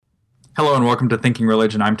Hello and welcome to Thinking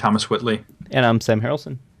Religion. I'm Thomas Whitley. And I'm Sam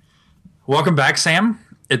Harrelson. Welcome back, Sam.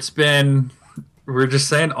 It's been, we're just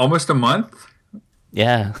saying, almost a month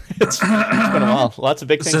Yeah, it's been a while. Lots of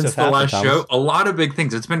big things since have the happened, last show. Thomas. A lot of big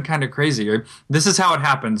things. It's been kind of crazy. This is how it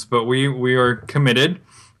happens, but we are committed.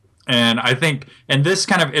 And I think in this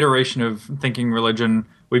kind of iteration of Thinking Religion,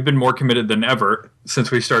 we've been more committed than ever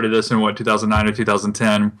since we started this in, 2009 or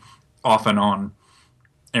 2010, off and on.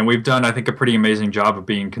 And we've done, I think, a pretty amazing job of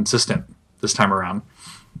being consistent this time around.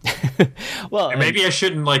 Well, And maybe I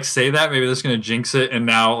shouldn't say that. Maybe that's going to jinx it, and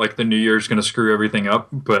now the new year's going to screw everything up.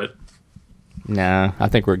 But no, I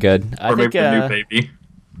think we're good. or maybe the new baby.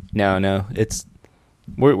 No, it's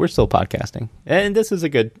we're still podcasting, and this is a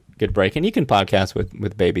good break. And you can podcast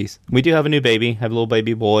with babies. We do have a new baby, have a little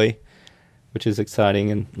baby boy, which is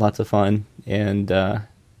exciting and lots of fun and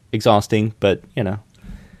exhausting, but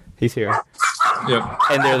he's here. Yep.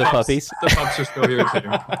 And they're the puppies. The pups are still here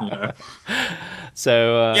too.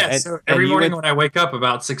 So So every morning when I wake up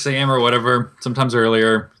about 6 a.m. or whatever, sometimes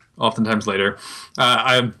earlier, oftentimes later,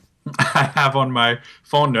 I have on my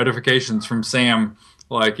phone notifications from Sam,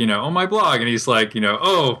 on my blog, and he's like, 3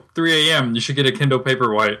 a.m. you should get a Kindle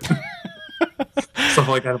Paperwhite. Stuff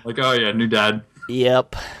like that. I'm like, oh yeah, new dad.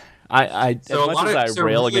 Yep. I So as much as I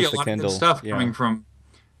rail against the a lot of Kindle good stuff coming from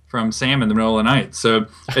Sam in the middle of the night. So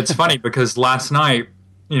it's funny because last night,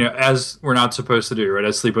 as we're not supposed to do, right?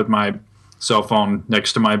 I sleep with my cell phone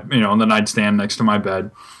next to my, on the nightstand next to my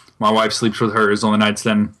bed. My wife sleeps with hers on the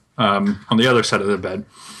nightstand on the other side of the bed.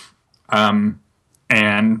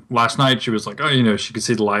 And last night she was like, oh, she could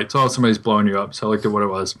see the lights. Oh, somebody's blowing you up. So I looked at what it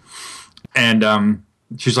was. And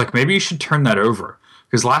she's like, maybe you should turn that over.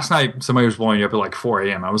 Because last night somebody was blowing you up at 4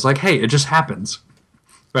 a.m. I was like, hey, it just happens.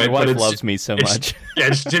 Right? My wife loves me so much. Yeah,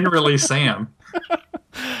 it's generally Sam.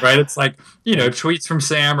 Right? It's tweets from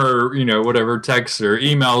Sam or, whatever, texts or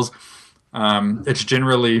emails. It's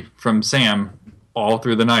generally from Sam all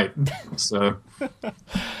through the night. So,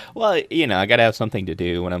 well, I got to have something to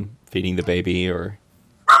do when I'm feeding the baby or,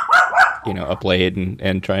 up late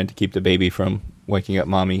and trying to keep the baby from waking up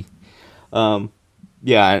mommy.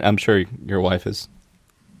 Yeah, I'm sure your wife is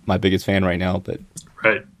my biggest fan right now, but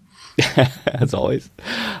right. as always.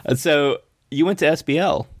 So you went to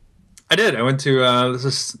SBL. I did. I went to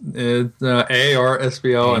this is AAR,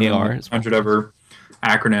 SBL, and 100 other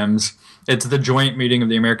acronyms. It's the joint meeting of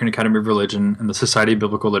the American Academy of Religion and the Society of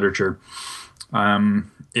Biblical Literature.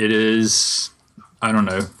 It is, I don't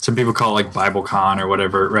know, some people call it BibleCon or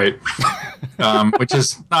whatever, right? Which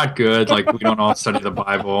is not good. We don't all study the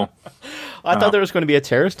Bible. I thought there was going to be a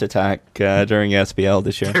terrorist attack during SBL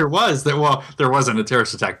this year. There was. There wasn't a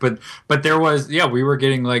terrorist attack, but there was. Yeah, we were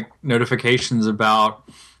getting notifications about,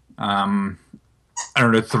 I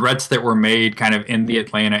don't know, threats that were made kind of in the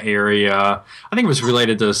Atlanta area. I think it was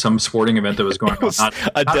related to some sporting event that was going on. Not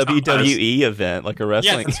WWE event, like a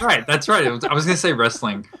wrestling. Yeah, that's right. I was going to say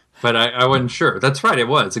wrestling, but I wasn't sure. That's right. It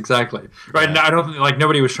was exactly right. Yeah. I don't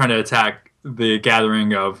nobody was trying to attack the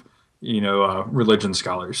gathering of religion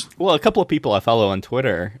scholars. Well, a couple of people I follow on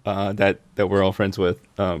Twitter that we're all friends with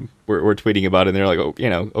were tweeting about it, and they're like,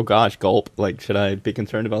 oh gosh, gulp. Should I be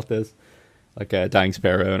concerned about this? Dying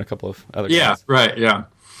Sparrow and a couple of other guys. Yeah, right, yeah.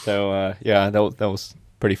 So, that was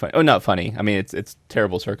pretty funny. Oh, not funny. I mean, it's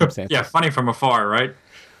terrible circumstances. Yeah, funny from afar, right?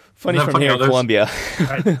 Funny from here in Columbia.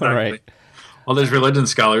 Right, exactly. Right. All those religion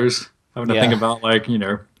scholars having to think about,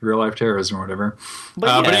 real life terrorism or whatever.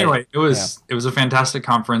 But anyway, it was a fantastic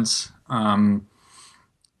conference.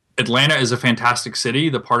 Atlanta is a fantastic city.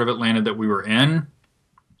 The part of Atlanta that we were in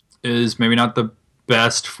is maybe not the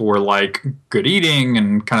best for good eating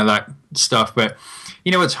and kind of that stuff, but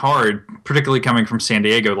it's hard, particularly coming from San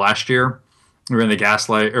Diego. Last year we were in the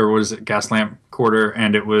Gaslamp Quarter,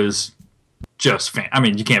 and it was just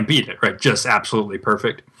you can't beat it, right? Just absolutely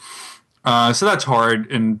perfect. So that's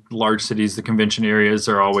hard in large cities. The convention areas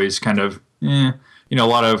are always kind of a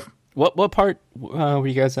lot of what part were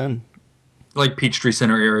you guys in? Peachtree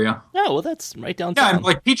Center area. Oh, well, that's right downtown.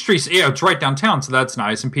 Yeah, Peachtree. Yeah, it's right downtown, so that's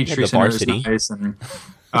nice. And Peachtree Center is nice, and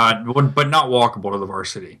but not walkable to the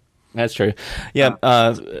Varsity. That's true. Yeah,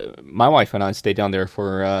 my wife and I stayed down there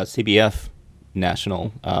for CBF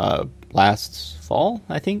National last fall,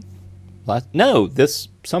 I think. This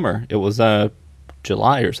summer. It was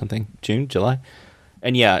July or something, July,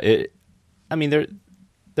 and there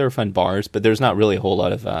are fun bars, but there's not really a whole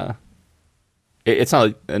lot of. It's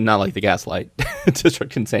not like the Gaslight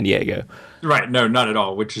District in San Diego. Right. No, not at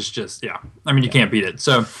all, which is just, you can't beat it.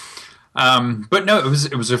 So, but no,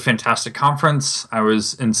 it was a fantastic conference. I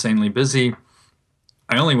was insanely busy.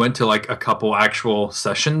 I only went to a couple actual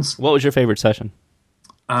sessions. What was your favorite session?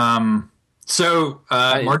 So if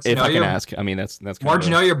I can Marginalia, ask, I mean that's kind of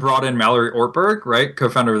Marginalia brought in Mallory Ortberg, right,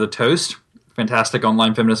 co-founder of the Toast, fantastic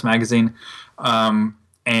online feminist magazine,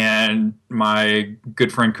 and my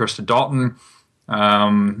good friend Krista Dalton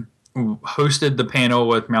hosted the panel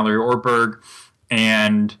with Mallory Ortberg,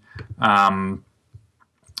 and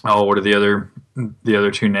what are the other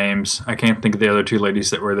two names? I can't think of the other two ladies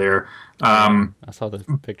that were there. I saw the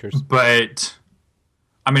pictures. But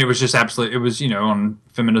I mean, it was just absolutely. It was on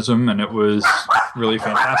feminism, and it was really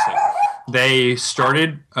fantastic. They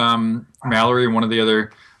started. Mallory, one of the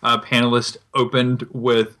other panelists, opened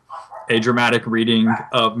with a dramatic reading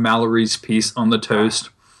of Mallory's piece on the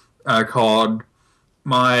Toast called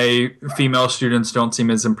 "My Female Students Don't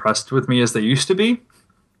Seem as Impressed with Me as They Used to Be."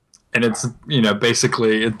 And it's,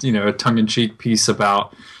 basically, it's, a tongue-in-cheek piece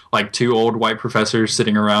about, like, two old white professors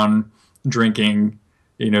sitting around drinking,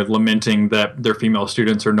 lamenting that their female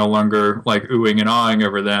students are no longer, like, oohing and awing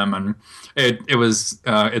over them. And it was,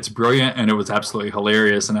 it's brilliant, and it was absolutely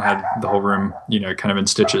hilarious, and it had the whole room, kind of in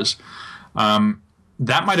stitches.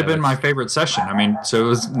 That might have been my favorite session. I mean, so it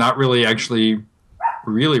was not really actually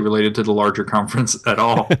really related to the larger conference at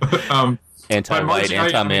all. Anti-white,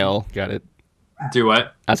 anti-male, got it. Do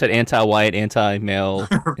what? I said anti-white, anti-male,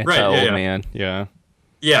 anti-old man. Yeah.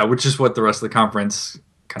 Yeah, which is what the rest of the conference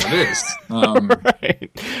kind of is. Right.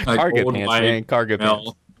 Like Cargo old, pants, white, man. Cargo male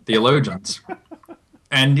pants. theologians.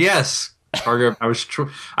 And yes, cargo. I was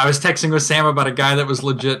texting with Sam about a guy that was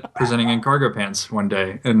legit presenting in cargo pants one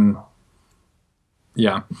day, and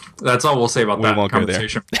yeah, that's all we'll say about that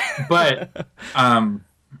conversation. But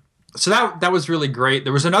so that was really great.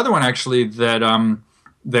 There was another one actually that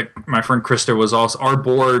that my friend Krista was also our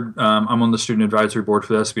board. I'm on the student advisory board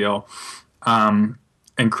for the SBL, and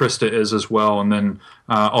Krista is as well. And then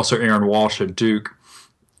also Aaron Walsh at Duke.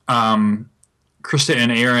 Krista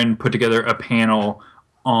and Aaron put together a panel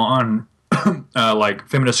on like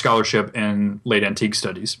feminist scholarship and late antique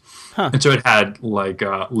studies. And so it had like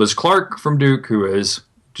Liz Clark from Duke, who is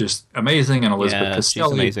just amazing, and Elizabeth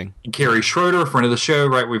Castelli, amazing. And Carrie Schroeder, friend of the show,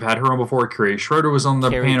 right? We've had her on before. Carrie Schroeder was on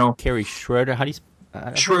the panel. Carrie Schroeder, how do you?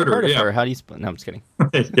 Schroeder, yeah. How do you spell? No, I'm just kidding.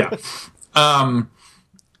 Yeah.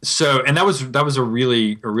 So, and that was a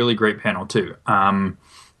really great panel too.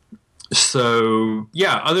 So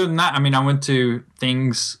yeah, other than that, I mean, I went to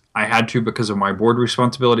things I had to because of my board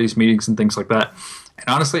responsibilities, meetings and things like that. And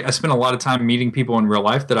honestly, I spent a lot of time meeting people in real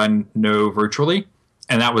life that I know virtually,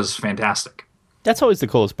 and that was fantastic. That's always the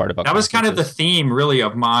coolest part about that. Was kind of the theme really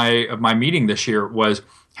of my meeting this year, was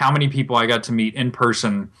how many people I got to meet in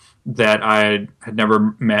person that I had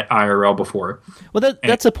never met IRL before. Well,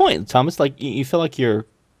 that's the point, Thomas. Like, do you feel like you're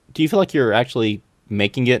actually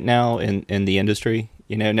making it now in the industry?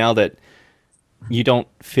 Now that you don't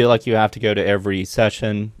feel like you have to go to every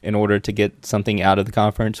session in order to get something out of the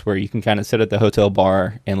conference, where you can kind of sit at the hotel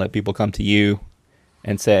bar and let people come to you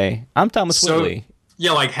and say, "I'm Thomas Whitley."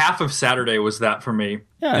 Yeah, like half of Saturday was that for me,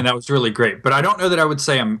 yeah. And that was really great. But I don't know that I would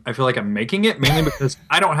say I feel like I'm making it, mainly because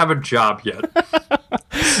I don't have a job yet.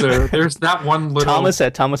 So there's that one little... Thomas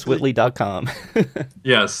at thomaswhitley.com.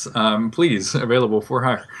 Yes, please, available for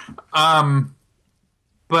hire.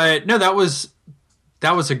 But no, that was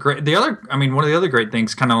a great... one of the other great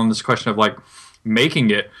things kind of on this question of like making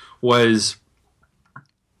it was...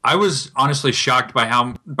 I was honestly shocked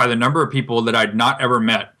by the number of people that I'd not ever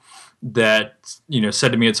met that,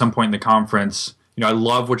 said to me at some point in the conference, I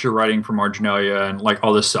love what you're writing for Marginalia and like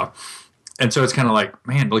all this stuff. And so it's kind of like,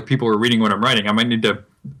 man, like people are reading what I'm writing. I might need to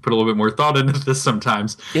put a little bit more thought into this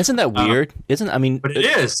sometimes. Isn't that weird? But it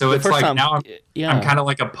is. So it's like now I'm kind of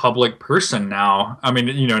like a public person now. I mean,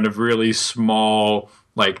 in a really small,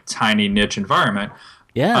 like tiny niche environment.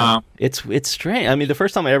 Yeah, it's strange. I mean, the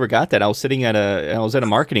first time I ever got that, I was at a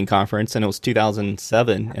marketing conference, and it was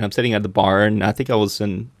 2007, and I'm sitting at the bar, and I think I was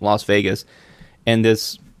in Las Vegas, and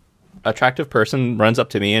this attractive person runs up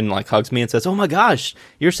to me and like hugs me and says, "Oh my gosh,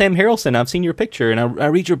 you're Sam Harrelson. I've seen your picture, and I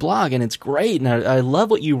read your blog, and it's great, and I love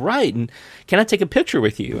what you write, and can I take a picture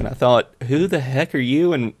with you?" And I thought, who the heck are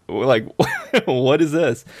you? And like, what is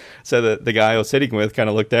this? So the guy I was sitting with kind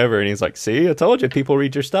of looked over, and he's like, "See, I told you, people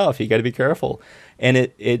read your stuff. You got to be careful." And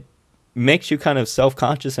it makes you kind of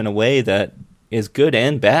self-conscious in a way that is good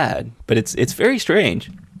and bad, but it's very strange.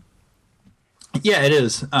 Yeah, it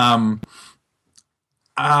is. I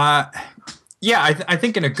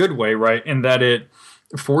think in a good way, right? In that it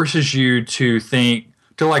forces you to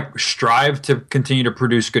strive to continue to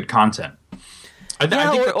produce good content. I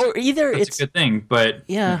think or either that's a good thing, but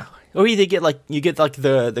yeah, or either you get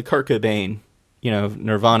the Kurt Cobain,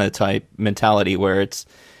 Nirvana type mentality where it's,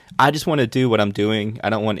 I just want to do what I'm doing. I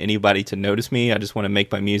don't want anybody to notice me. I just want to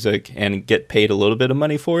make my music and get paid a little bit of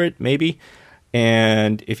money for it, maybe.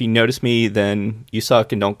 and if you notice me, then you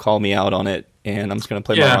suck and don't call me out on it, and I'm just going to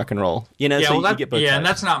play my rock and roll. You know, so you get both sides. And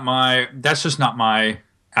that's just not my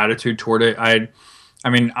attitude toward it. I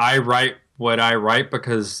mean, I write what I write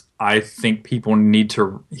because I think people need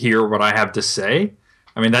to hear what I have to say.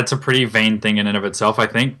 I mean, that's a pretty vain thing in and of itself, I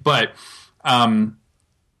think. But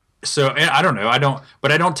so I don't know. I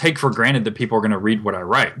don't take for granted that people are going to read what I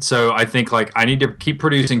write. So I think like I need to keep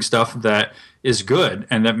producing stuff that is good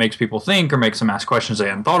and that makes people think or makes them ask questions they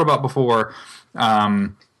hadn't thought about before,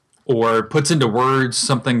 or puts into words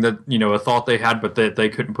something that, you know, a thought they had but that they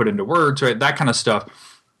couldn't put into words, right? That kind of stuff.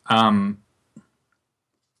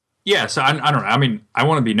 Yeah, so I don't know. I mean, I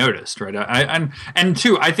want to be noticed, right? And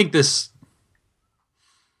two, I think this.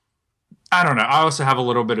 I don't know. I also have a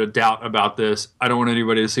little bit of doubt about this. I don't want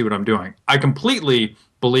anybody to see what I'm doing. I completely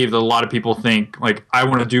believe that a lot of people think like I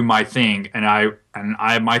want to do my thing, and I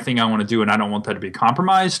my thing I want to do, and I don't want that to be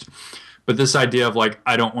compromised. But this idea of like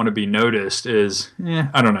I don't want to be noticed is,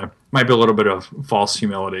 I don't know, might be a little bit of false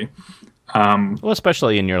humility. Well,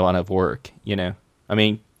 especially in your line of work, you know. I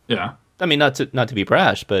mean, yeah. I mean, not to be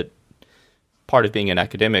brash, but part of being an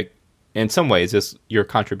academic, in some ways, is your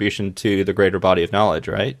contribution to the greater body of knowledge,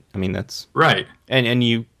 right? I mean, that's right. And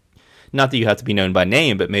you, not that you have to be known by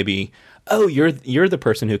name, but maybe, oh, you're the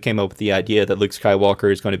person who came up with the idea that Luke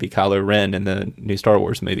Skywalker is going to be Kylo Ren in the new Star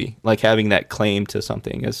Wars movie. Like having that claim to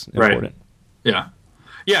something is important. Right.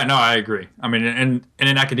 Yeah, no, I agree. I mean, and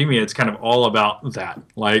in academia, it's kind of all about that.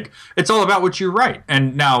 Like, it's all about what you write.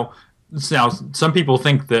 And now some people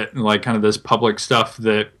think that like kind of this public stuff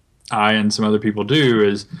that I and some other people do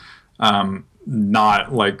is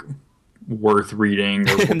not like worth reading.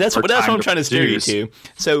 That's what I'm trying to steer you to.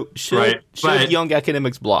 So should young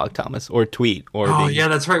academics blog, Thomas, or tweet, or yeah,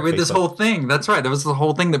 that's right. With this whole thing, that's right. That was the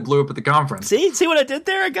whole thing that blew up at the conference. See what I did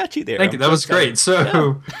there? I got you there. Thank you. That was great.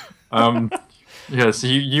 So, yes,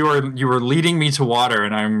 you were leading me to water,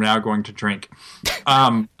 and I'm now going to drink.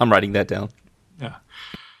 I'm writing that down. Yeah.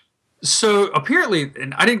 So apparently,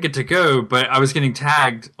 and I didn't get to go, but I was getting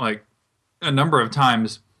tagged like a number of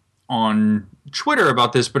times on Twitter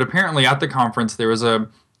about this. But apparently at the conference, there was a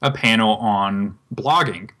panel on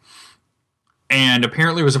blogging. And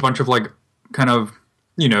apparently it was a bunch of like kind of,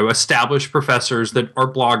 you know, established professors that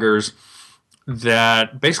are bloggers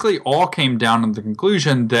that basically all came down to the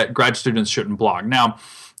conclusion that grad students shouldn't blog. Now,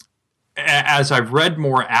 as I've read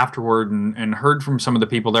more afterward and heard from some of the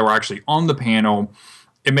people that were actually on the panel,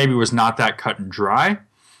 it maybe was not that cut and dry.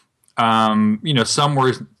 You know, some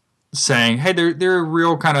were saying, hey, there are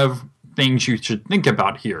real kind of things you should think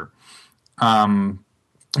about here. You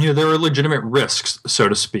know, there are legitimate risks, so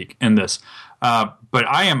to speak, in this. But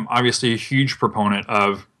I am obviously a huge proponent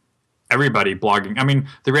of everybody blogging. I mean,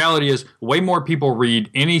 the reality is way more people read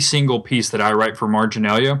any single piece that I write for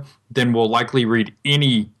Marginalia than will likely read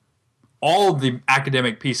all the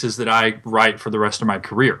academic pieces that I write for the rest of my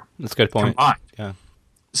career. That's a good point. Combined. Yeah.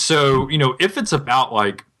 So, you know, if it's about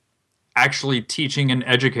like actually teaching and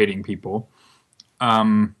educating people,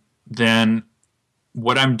 then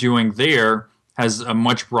what I'm doing there has a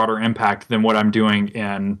much broader impact than what I'm doing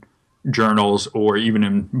in journals or even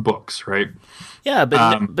in books, right? Yeah,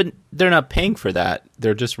 but they're not paying for that.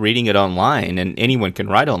 They're just reading it online, and anyone can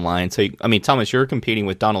write online. So, I mean, Thomas, you're competing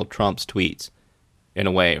with Donald Trump's tweets in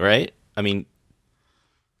a way, right? I mean,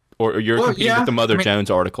 or you're competing with the Mother Jones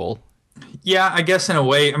article. Yeah, I guess in a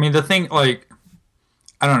way. I mean, the thing, like,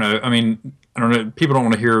 I don't know. I mean, I don't know. People don't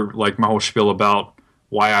want to hear, like, my whole spiel about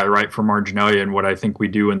why I write for Marginalia and what I think we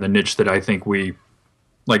do in the niche that I think we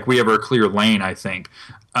have a clear lane, I think.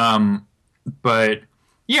 But,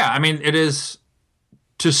 yeah, I mean, it is,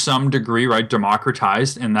 to some degree, right,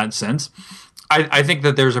 democratized in that sense. I think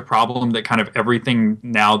that there's a problem that kind of everything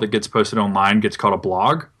now that gets posted online gets called a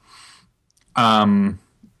blog.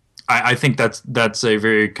 I think that's a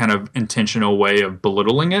very kind of intentional way of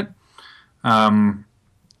belittling it.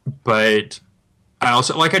 But I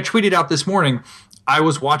also, like I tweeted out this morning, I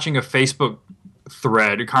was watching a Facebook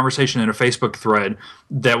thread, a conversation in a Facebook thread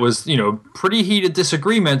that was, you know, pretty heated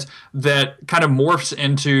disagreement that kind of morphs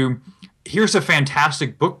into, here's a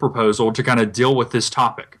fantastic book proposal to kind of deal with this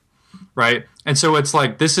topic, right? And so it's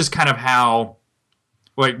like, this is kind of how,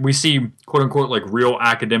 like, we see, quote unquote, like real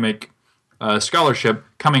academic scholarship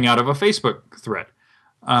coming out of a Facebook thread.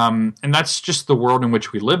 And that's just the world in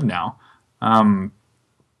which we live now.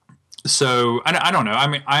 So I don't know. I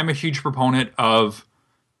mean, I'm a huge proponent of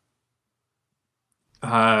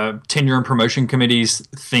tenure and promotion committees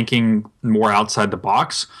thinking more outside the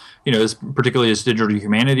box, you know, particularly as digital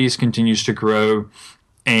humanities continues to grow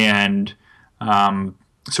and,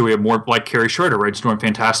 So we have more like Carrie Schroeder, right? She's doing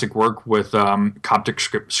fantastic work with Coptic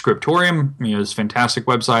Scriptorium. It's a fantastic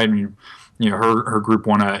website. And, her group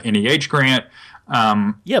won a NEH grant.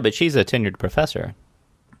 Yeah, but she's a tenured professor.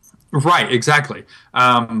 Right, exactly.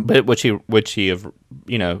 But would she have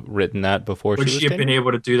written that before? Would she have been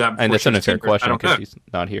able to do that? And that's an unfair question because she's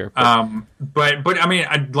not here. But I mean,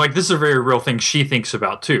 like this is a very real thing she thinks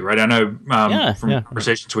about too, right? I know from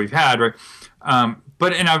conversations we've had, right?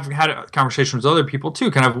 And I've had conversations with other people too.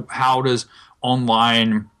 Kind of how does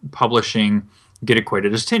online publishing get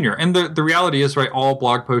equated as tenure? And the reality is, right, all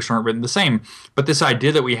blog posts aren't written the same. But this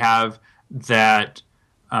idea that we have that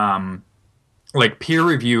like peer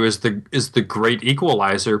review is the great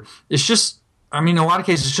equalizer. It's just, I mean, in a lot of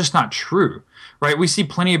cases, it's just not true, right? We see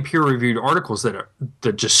plenty of peer reviewed articles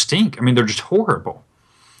that just stink. I mean, they're just horrible.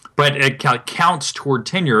 But it counts toward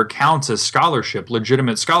tenure, counts as scholarship,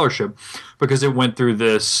 legitimate scholarship, because it went through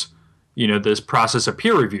this, this process of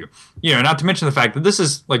peer review. Not to mention the fact that this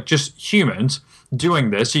is like just humans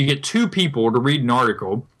doing this. So you get two people to read an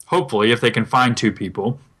article, hopefully, if they can find two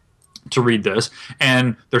people to read this,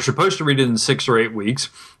 and they're supposed to read it in 6 or 8 weeks.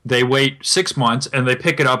 They wait 6 months and they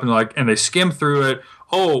pick it up and they skim through it.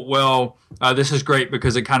 Oh, well, this is great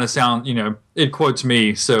because it kind of sounds, it quotes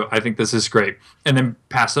me, so I think this is great, and then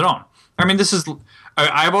pass it on. I mean,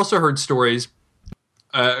 I've also heard stories,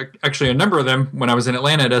 actually a number of them when I was in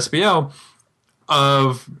Atlanta at SBL,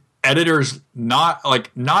 of editors not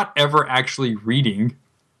ever actually reading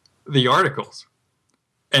the articles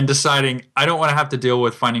and deciding, I don't want to have to deal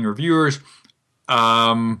with finding reviewers.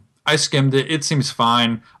 I skimmed it. It seems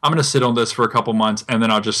fine. I'm going to sit on this for a couple months, and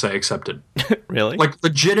then I'll just say accepted. Really? Like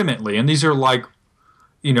legitimately. And these are like,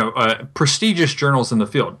 prestigious journals in the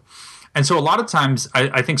field. And so a lot of times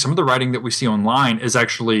I think some of the writing that we see online is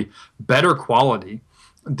actually better quality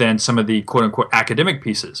than some of the quote unquote academic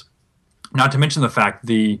pieces. Not to mention the fact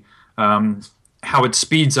how it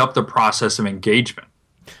speeds up the process of engagement.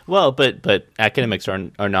 Well, but academics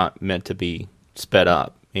are not meant to be sped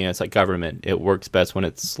up. It's like government. It works best when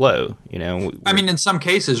it's slow. I mean, in some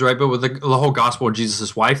cases, right? But with the whole gospel of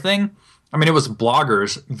Jesus' wife thing, I mean, it was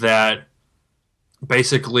bloggers that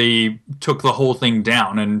basically took the whole thing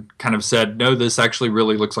down and kind of said, no, this actually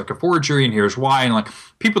really looks like a forgery, and here's why. And like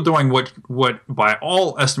people doing what by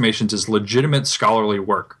all estimations is legitimate scholarly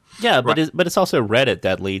work. Yeah, but right. It's also Reddit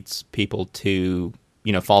that leads people to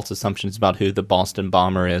false assumptions about who the Boston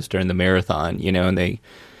bomber is during the marathon. And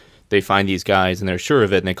they find these guys and they're sure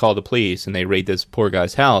of it, and they call the police and they raid this poor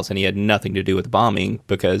guy's house, and he had nothing to do with the bombing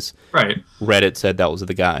because Reddit said that was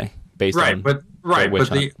the guy. But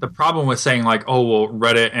the problem with saying like, oh well,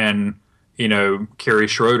 Reddit and Carrie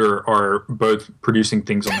Schroeder are both producing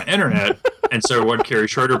things on the internet, and so what Carrie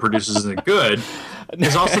Schroeder produces isn't good,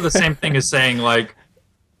 is also the same thing as saying like,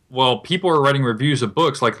 well, people are writing reviews of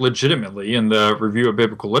books like legitimately in the Review of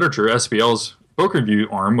Biblical Literature, SBL's book review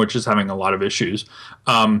arm, which is having a lot of issues.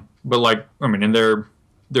 But like, I mean, and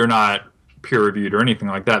they're not peer reviewed or anything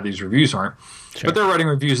like that. These reviews aren't. Sure. But they're writing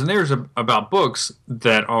reviews, and there's about books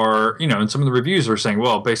that are, and some of the reviews are saying,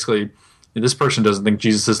 well, basically, this person doesn't think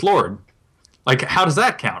Jesus is Lord. Like, how does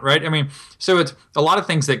that count, right? I mean, so it's a lot of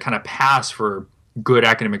things that kind of pass for good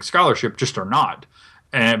academic scholarship just are not.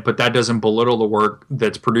 But that doesn't belittle the work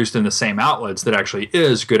that's produced in the same outlets that actually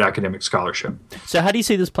is good academic scholarship. So how do you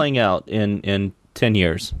see this playing out in 10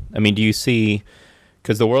 years? I mean, do you see,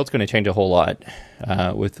 because the world's going to change a whole lot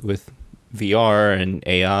with VR and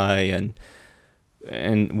AI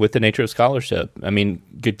and with the nature of scholarship. I mean,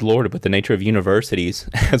 good Lord, with the nature of universities,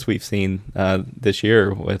 as we've seen this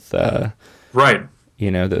year with right,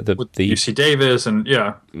 the UC Davis and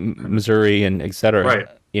Missouri and et cetera.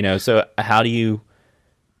 Right. So how do you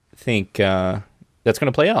think that's going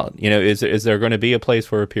to play out? Is there going to be a place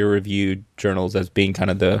for peer-reviewed journals as being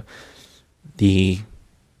kind of the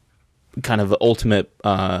kind of the ultimate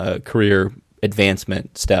career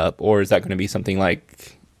advancement step, or is that going to be something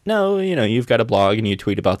like, no, you've got a blog and you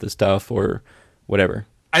tweet about this stuff or whatever?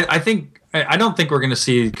 I don't think we're going to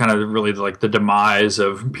see kind of really like the demise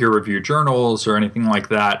of peer-reviewed journals or anything like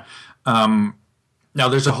that. Now,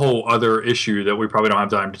 there's a whole other issue that we probably don't have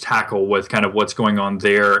time to tackle with kind of what's going on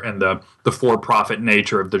there and the for-profit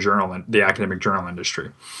nature of the academic journal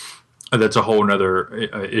industry. That's a whole other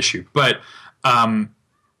issue. But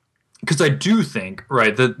because I do think,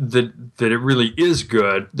 right, that it really is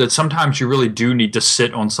good, that sometimes you really do need to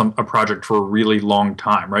sit on a project for a really long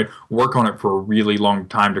time, right? Work on it for a really long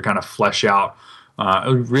time to kind of flesh out,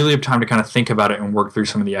 really have time to kind of think about it and work through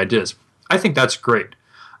some of the ideas. I think that's great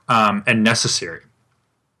and necessary.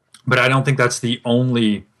 But I don't think that's the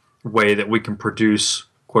only way that we can produce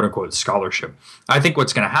quote-unquote scholarship. I think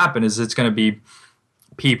what's going to happen is it's going to be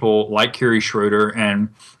people like Carrie Schroeder and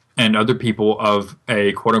other people of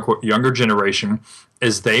a quote unquote younger generation,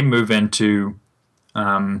 as they move into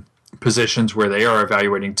positions where they are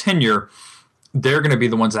evaluating tenure, they're going to be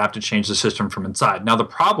the ones that have to change the system from inside. Now, the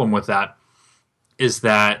problem with that is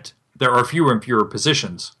that there are fewer and fewer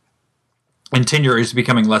positions, and tenure is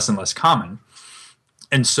becoming less and less common.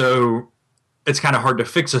 And so it's kind of hard to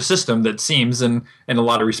fix a system that seems, in a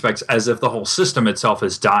lot of respects, as if the whole system itself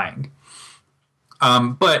is dying.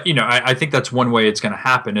 But, I think that's one way it's going to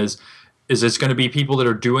happen is it's going to be people that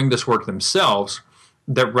are doing this work themselves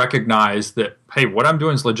that recognize that, hey, what I'm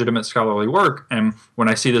doing is legitimate scholarly work. And when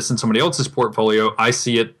I see this in somebody else's portfolio, I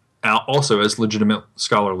see it also as legitimate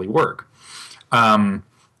scholarly work.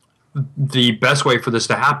 The best way for this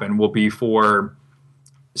to happen will be for,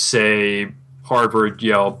 say, Harvard,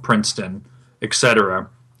 Yale, Princeton, etc.,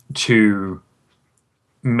 to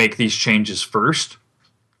make these changes first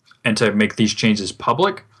and to make these changes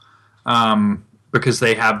public, because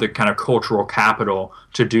they have the kind of cultural capital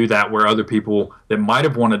to do that, where other people that might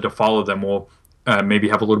have wanted to follow them will maybe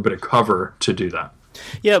have a little bit of cover to do that.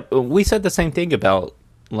 Yeah, we said the same thing about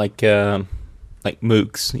like MOOCs,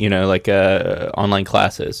 like online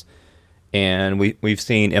classes, and we've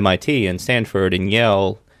seen MIT and Stanford and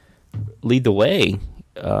Yale lead the way,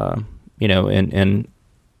 in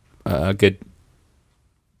a good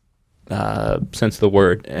sense of the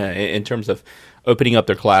word, in terms of opening up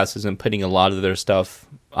their classes and putting a lot of their stuff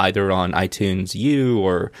either on iTunes U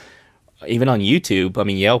or even on YouTube. I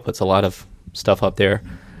mean, Yale puts a lot of stuff up there.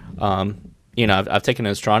 I've taken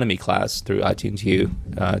an astronomy class through iTunes U,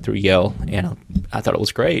 through Yale, and I thought it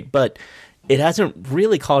was great, but it hasn't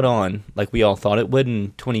really caught on like we all thought it would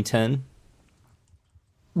in 2010.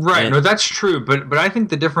 Right. No, that's true. But I think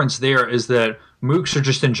the difference there is that MOOCs are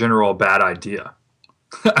just in general a bad idea.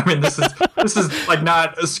 I mean, this is like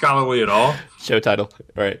not scholarly at all. Show title,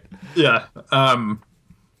 right? Yeah. And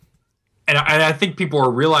I think people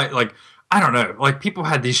are realizing, like, I don't know, like people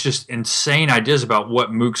had these just insane ideas about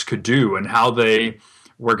what MOOCs could do and how they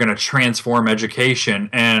were going to transform education.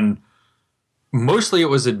 And mostly it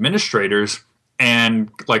was administrators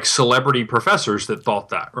and like celebrity professors that thought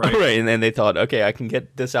that, right? Right. And then they thought, okay, I can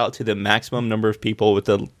get this out to the maximum number of people with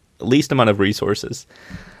the least amount of resources.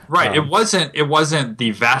 Right. It wasn't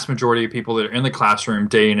the vast majority of people that are in the classroom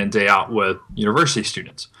day in and day out with university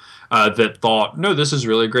students that thought, no, this is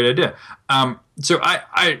really a great idea. So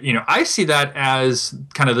I see that as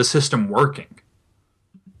kind of the system working.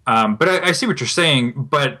 But I see what you're saying.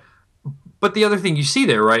 But the other thing you see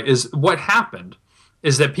there, right, is what happened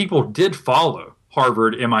is that people did follow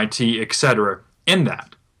Harvard, MIT, et cetera, in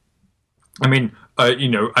that. I mean,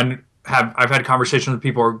 I've had conversations with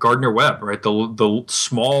people at Gardner Webb, right? The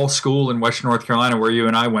small school in Western North Carolina where you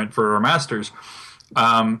and I went for our masters,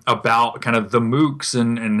 about kind of the MOOCs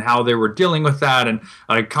and how they were dealing with that, and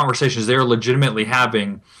conversations they were legitimately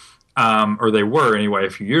having, or they were anyway a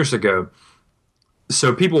few years ago.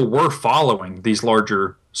 So people were following these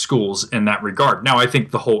larger schools in that regard. Now, I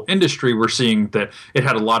think the whole industry, we're seeing that it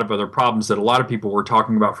had a lot of other problems that a lot of people were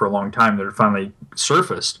talking about for a long time that have finally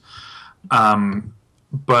surfaced.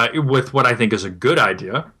 But with what I think is a good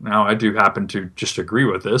idea, now I do happen to just agree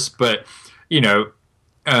with this, but,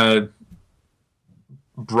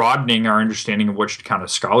 broadening our understanding of what should count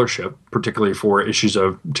as scholarship, particularly for issues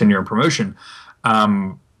of tenure and promotion,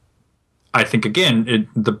 I think, again,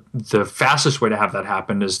 the fastest way to have that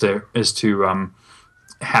happen is to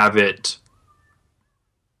have it,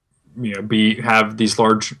 have these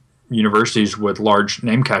large universities with large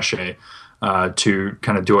name cachet to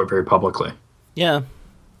kind of do it very publicly. Yeah.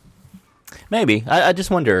 Maybe. I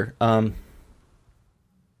just wonder. I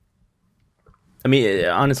mean,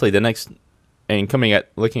 honestly,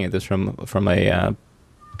 looking at this from a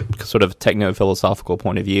sort of techno-philosophical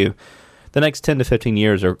point of view, the next 10 to 15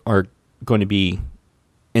 years are going to be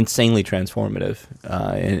insanely transformative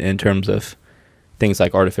in terms of things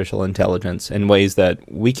like artificial intelligence in ways that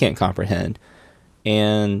we can't comprehend.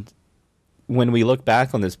 And when we look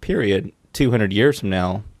back on this period 200 years from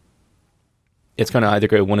now, it's going to either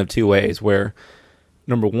go one of two ways, where,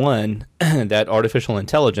 number one, that artificial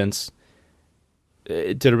intelligence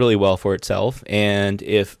did really well for itself, and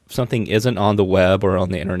if something isn't on the web or on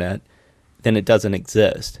the internet, then it doesn't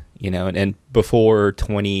exist, and before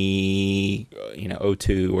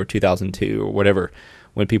 2002 or 2002 or whatever,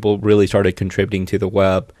 when people really started contributing to the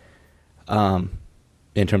web,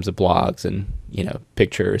 in terms of blogs and,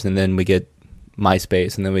 pictures, and then we get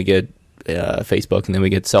MySpace, and then we get Facebook, and then we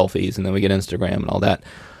get selfies, and then we get Instagram and all that.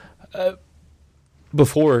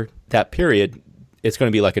 Before that period, it's going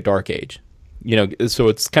to be like a dark age. So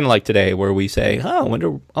it's kind of like today where we say, oh,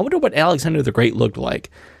 I wonder what Alexander the Great looked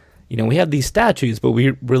like. We have these statues, but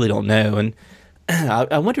we really don't know. And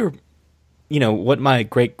I wonder, what my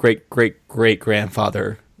great, great, great, great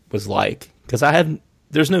grandfather was like. Because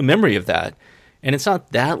there's no memory of that. And it's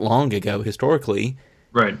not that long ago historically.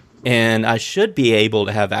 Right. And I should be able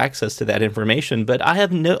to have access to that information, but I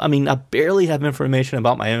barely have information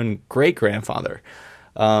about my own great grandfather.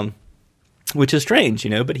 Which is strange,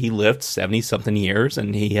 but he lived 70-something years,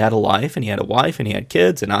 and he had a life, and he had a wife, and he had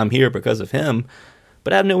kids, and I'm here because of him.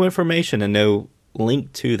 But I have no information and no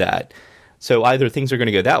link to that. So either things are going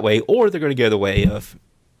to go that way, or they're going to go the way of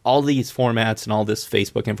all these formats and all this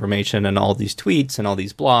Facebook information and all these tweets and all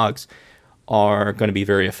these blogs are going to be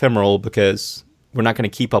very ephemeral because we're not going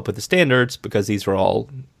to keep up with the standards because these are all,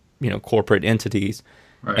 corporate entities.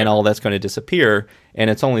 Right. And all that's going to disappear, and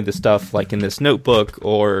it's only the stuff like in this notebook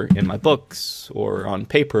or in my books or on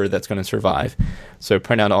paper that's going to survive. So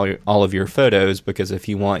print out all of your photos, because if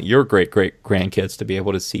you want your great-great-grandkids to be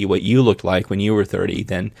able to see what you looked like when you were 30,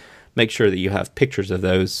 then make sure that you have pictures of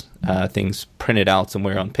those things printed out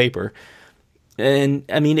somewhere on paper. And,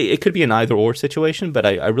 it could be an either-or situation, but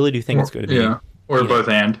I really do think it's going to be... Yeah, or both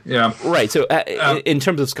and, yeah. Right, so in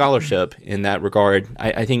terms of scholarship in that regard,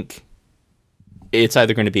 I think... it's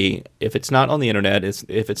either going to be, if it's not on the internet,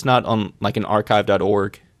 if it's not on like an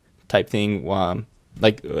archive.org type thing,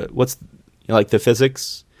 what's like the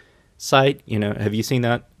physics site, have you seen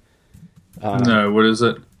that? No, what is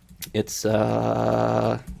it? It's,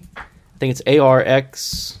 I think it's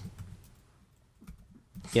ARX,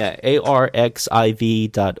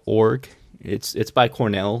 arxiv.org. It's by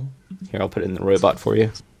Cornell. Here, I'll put it in the robot for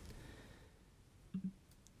you.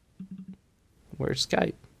 Where's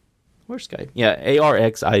Skype? Yeah,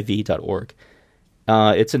 arxiv.org.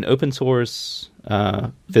 It's an open source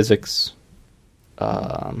physics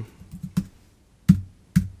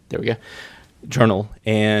there we go, journal,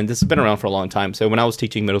 and this has been around for a long time. So when I was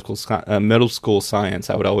teaching middle school science,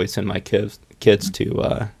 I would always send my kids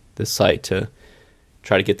to this site to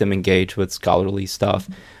try to get them engaged with scholarly stuff.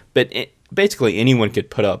 But basically anyone could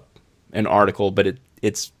put up an article, but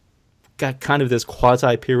it's got kind of this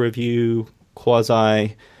quasi peer review,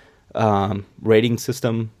 quasi rating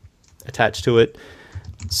system attached to it.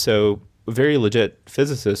 So very legit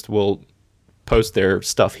physicists will post their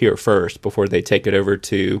stuff here first before they take it over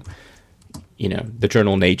to, the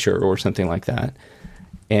journal Nature or something like that.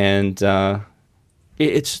 And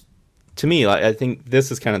it's, to me, I think this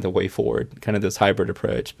is kind of the way forward, kind of this hybrid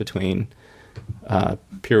approach between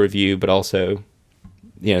peer review, but also,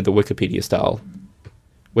 the Wikipedia style,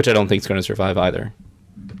 which I don't think is going to survive either.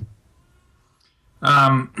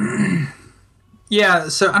 Yeah,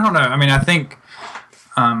 so I don't know.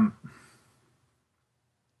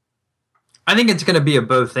 I think it's going to be a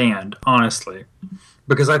both and, honestly,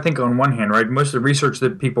 because I think on one hand, right, most of the research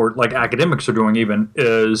that people like academics are doing even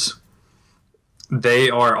is they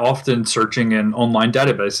are often searching in online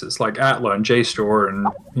databases like Atla and JSTOR and,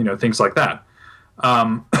 things like that.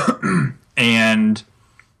 And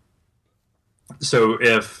so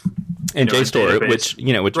if... And JSTOR, which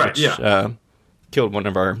right, yeah. Killed one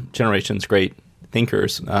of our generation's great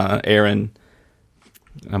thinkers, Aaron.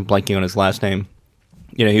 I'm blanking on his last name.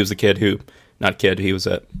 He was a kid he was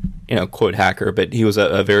a, quote hacker, but he was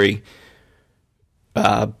a very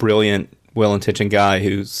brilliant, well-intentioned guy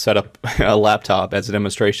who set up a laptop as a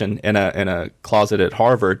demonstration in a closet at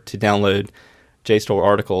Harvard to download JSTOR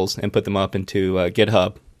articles and put them up into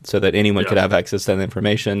GitHub so that anyone could have access to that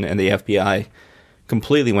information, and the FBI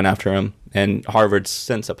completely went after him, and Harvard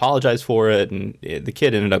since apologized for it, and the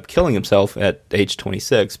kid ended up killing himself at age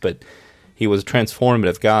 26, but he was a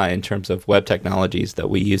transformative guy in terms of web technologies that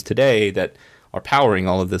we use today that are powering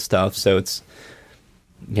all of this stuff. So it's,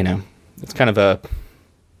 it's kind of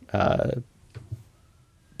a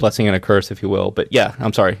blessing and a curse, if you will. But yeah,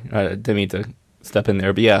 I'm sorry, I didn't mean to step in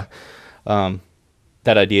there, but yeah,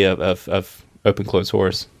 that idea of open closed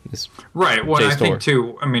source is right. Well, I think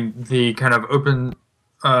too, the kind of open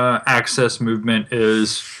access movement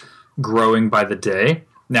is growing by the day.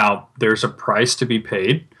 Now, there's a price to be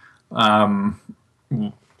paid, and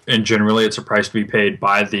generally it's a price to be paid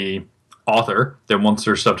by the author that wants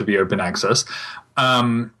their stuff to be open access.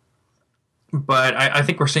 But I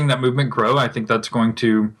think we're seeing that movement grow. I think that's going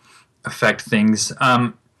to affect things.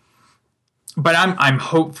 But I'm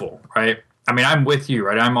hopeful, right? I'm with you,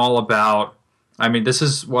 right? I'm all about... this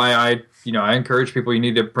is why I encourage people, you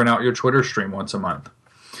need to print out your Twitter stream once a month.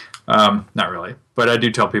 Not really, but I do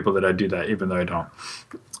tell people that I do that, even though I don't.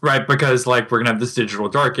 Right, because we're gonna have this digital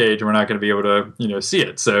dark age, and we're not gonna be able to see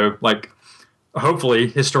it. So hopefully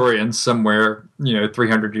historians somewhere,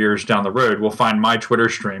 300 years down the road will find my Twitter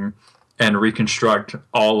stream and reconstruct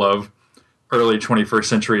all of early 21st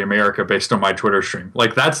century America based on my Twitter stream.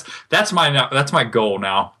 Like that's my goal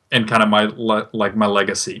now, and kind of my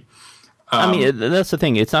legacy. I mean, that's the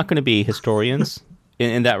thing. It's not going to be historians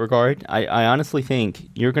in that regard. I honestly think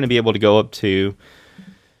you're going to be able to go up to,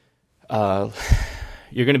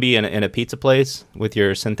 you're going to be in a pizza place with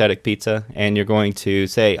your synthetic pizza, and you're going to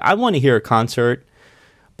say, I want to hear a concert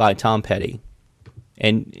by Tom Petty.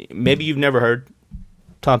 And maybe you've never heard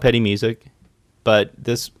Tom Petty music, but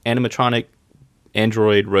this animatronic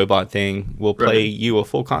android robot thing will play you a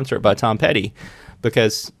full concert by Tom Petty,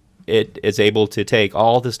 because it is able to take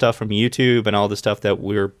all the stuff from YouTube and all the stuff that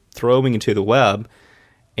we're throwing into the web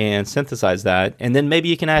and synthesize that. And then maybe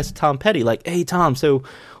you can ask Tom Petty, like, hey, Tom, so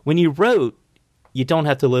when you wrote You Don't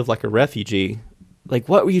Have to Live Like a Refugee, like,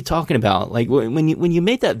 what were you talking about? Like, when you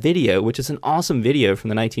made that video, which is an awesome video from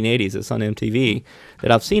the 1980s that's on MTV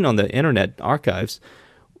that I've seen on the Internet Archives,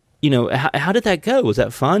 how did that go? Was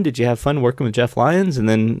that fun? Did you have fun working with Jeff Lyons? And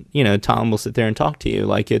then, Tom will sit there and talk to you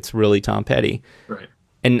like it's really Tom Petty. Right.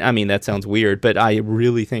 And I mean, that sounds weird, but I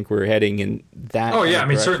really think we're heading in that. Oh yeah, I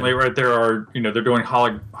mean, certainly, right? There are, they're doing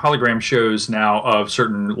hologram shows now of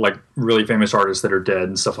certain like really famous artists that are dead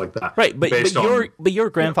and stuff like that. Right, but your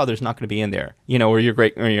grandfather's not going to be in there, or your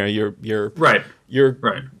great, or your right,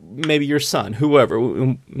 maybe your son, whoever.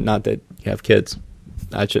 Not that you have kids.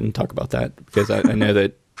 I shouldn't talk about that because I know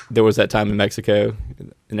that there was that time in Mexico.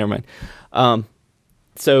 Never mind.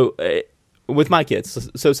 So with my kids,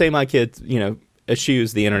 so say my kid,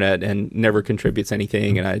 eschews the internet and never contributes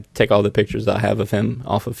anything, and I take all the pictures I have of him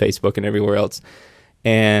off of Facebook and everywhere else,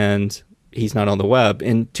 and he's not on the web.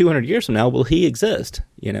 In 200 years from now, will he exist?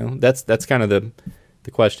 That's kind of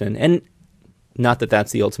the question. And not that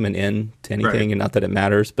that's the ultimate end to anything, right, and not that it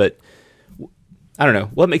matters, but I don't know.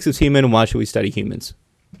 What makes us human, and why should we study humans?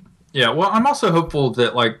 Yeah, well, I'm also hopeful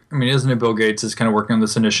that, isn't it Bill Gates is kind of working on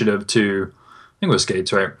this initiative to, I think it was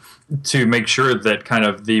Gates, right, to make sure that kind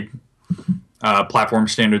of the platform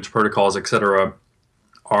standards, protocols, etc.,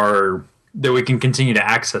 are that we can continue to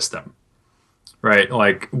access them, right?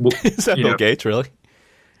 Like, is that Bill Gates really?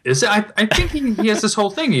 Is it? I think he has this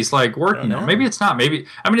whole thing he's like working on. Maybe it's not. Maybe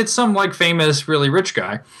it's some like famous, really rich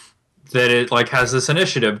guy that it like has this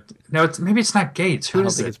initiative. No, maybe it's not Gates. Who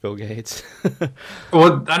is it? I don't think it's Bill Gates.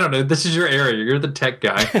 Well, I don't know. This is your area. You're the tech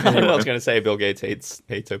guy. Anyway. I was going to say Bill Gates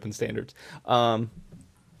hates open standards. I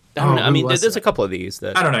don't know. I mean, there's a couple of these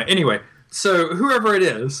that I don't know. Anyway. So whoever it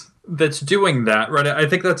is that's doing that, right? I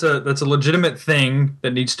think that's a legitimate thing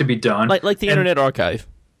that needs to be done. Like the Internet Archive,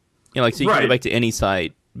 so you can go back to any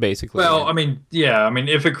site basically. Well, I mean,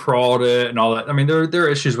 if it crawled it and all that. I mean, there are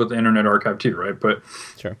issues with the Internet Archive too, right? But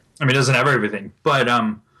sure. I mean, it doesn't have everything, but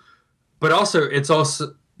also it's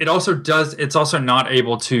also not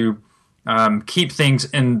able to keep things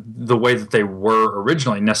in the way that they were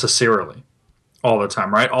originally necessarily all the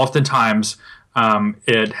time, right? Oftentimes.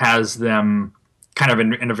 It has them kind of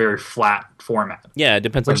in a very flat format. Yeah, it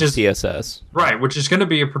depends on CSS. Right, which is going to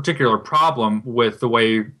be a particular problem with the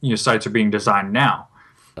way sites are being designed now.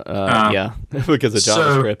 Yeah, because of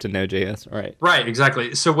JavaScript and Node.js. Right. Right,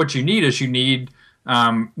 exactly. So what you need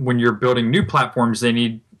when you're building new platforms, they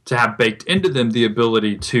need to have baked into them the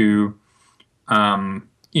ability to,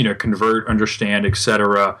 convert, understand,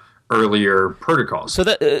 etc., earlier protocols. So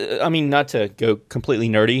that not to go completely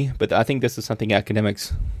nerdy, but I think this is something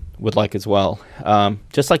academics would like as well.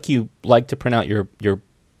 Just like you like to print out your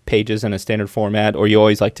pages in a standard format, or you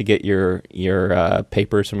always like to get your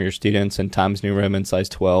papers from your students in Times New Roman size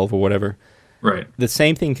 12 or whatever. Right. The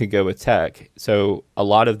same thing could go with tech. So a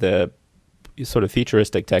lot of the sort of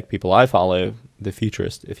futuristic tech people I follow, the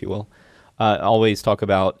futurist, if you will, always talk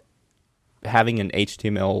about having an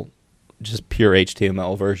HTML, just pure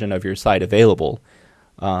HTML version of your site available,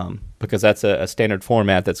 because that's a standard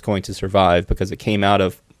format that's going to survive because it came out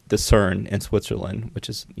of the CERN in Switzerland, which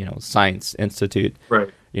is Science Institute. Right.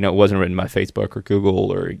 It wasn't written by Facebook or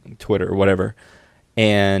Google or Twitter or whatever.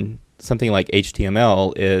 And something like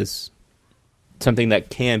HTML is something that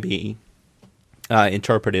can be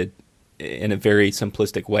interpreted in a very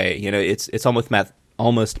simplistic way. It's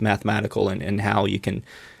almost mathematical in how you can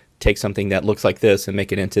take something that looks like this and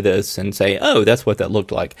make it into this and say, oh, that's what that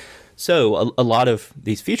looked like. So a lot of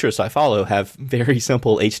these futurists I follow have very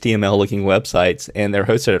simple HTML-looking websites, and they're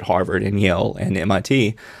hosted at Harvard and Yale and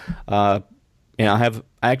MIT. And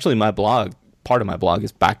my blog, part of my blog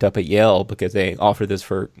is backed up at Yale because they offer this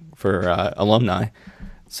for alumni.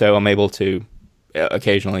 So I'm able to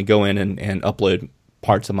occasionally go in and upload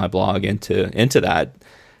parts of my blog into that.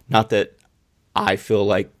 Not that I feel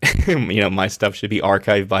like my stuff should be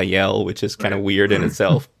archived by Yale, which is kind of weird in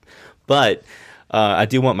itself. But I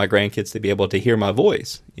do want my grandkids to be able to hear my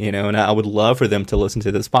voice, and I would love for them to listen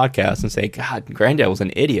to this podcast and say, God, Granddad was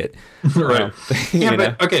an idiot. Right. Yeah,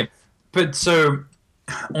 but okay. But so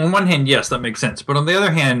on one hand, yes, that makes sense. But on the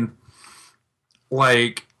other hand,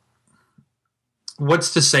 like,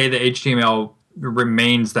 what's to say that HTML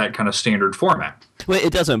remains that kind of standard format? Well,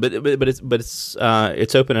 it doesn't, but it's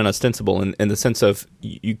open and ostensible in the sense of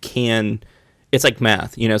you can. It's like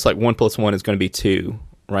math, it's like 1 + 1 is going to be 2,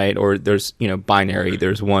 right? Or there's binary,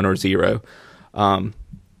 there's 1 or 0, and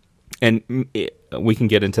we can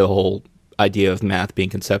get into the whole idea of math being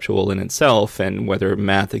conceptual in itself and whether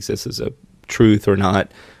math exists as a truth or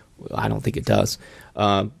not. I don't think it does,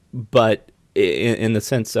 but in the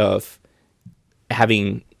sense of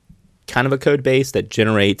having kind of a code base that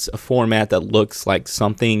generates a format that looks like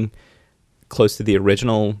something close to the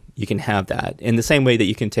original, you can have that. In the same way that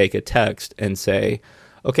you can take a text and say,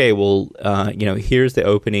 okay, well, here's the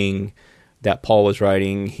opening that Paul was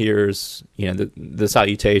writing. Here's, the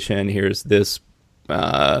salutation. Here's this,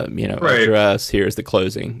 right. address. Here's the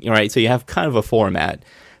closing. Right. So you have kind of a format.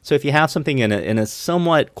 So if you have something in a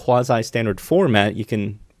somewhat quasi-standard format, you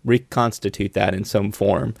can reconstitute that in some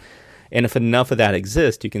form. And if enough of that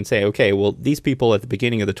exists, you can say, okay, well, these people at the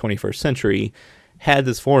beginning of the 21st century had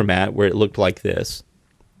this format where it looked like this,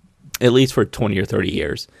 at least for 20 or 30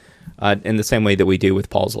 years, in the same way that we do with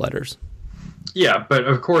Paul's letters. Yeah, but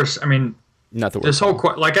of course, I mean, not the word this whole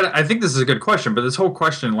I think this is a good question, but this whole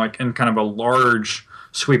question, like in kind of a large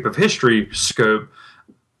sweep of history scope,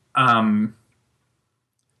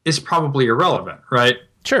 is probably irrelevant, right?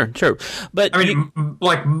 Sure. But I mean,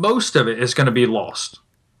 like most of it is going to be lost.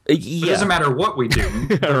 Yeah. It doesn't matter what we do.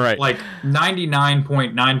 Right. Like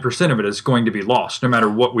 99.9% of it is going to be lost, no matter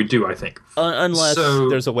what we do, I think. Unless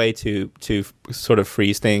there's a way to sort of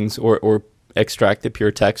freeze things or extract the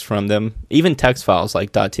pure text from them. Even text files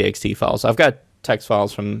like .txt files. I've got text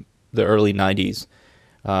files from the early 90s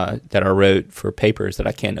that I wrote for papers that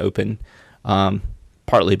I can't open,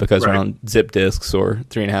 partly because they're on zip disks or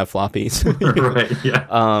 3.5 floppies. Right,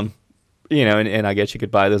 yeah. And I guess you could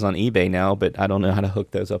buy those on eBay now, but I don't know how to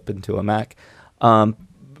hook those up into a Mac.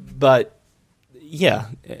 But yeah,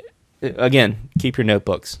 again, keep your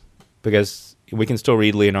notebooks because we can still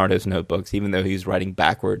read Leonardo's notebooks, even though he's writing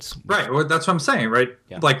backwards. Right. Well, that's what I'm saying, right?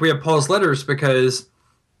 Yeah. Like we have Paul's letters because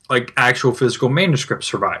like actual physical manuscripts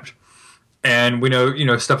survived. And we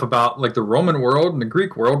know, stuff about like the Roman world and the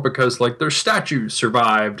Greek world because like their statues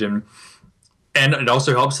survived. And it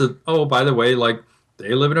also helps that, oh, by the way, like,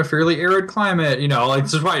 they live in a fairly arid climate, like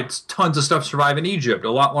this is why tons of stuff survive in Egypt a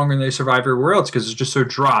lot longer than they survive everywhere else because it's just so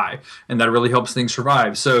dry, and that really helps things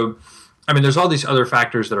survive. So, I mean, there's all these other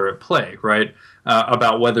factors that are at play, right?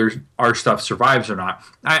 About whether our stuff survives or not.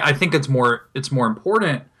 I think it's more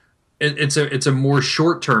important. It's a more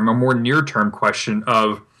short term, a more near term question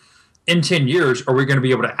of in 10 years, are we going to be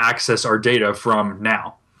able to access our data from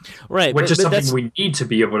now? Right, which is something we need to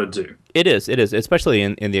be able to do. It is, especially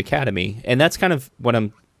in the academy, and that's kind of what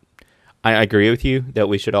I agree with you that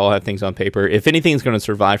we should all have things on paper. If anything's going to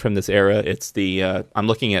survive from this era, it's the I'm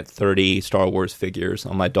looking at 30 Star Wars figures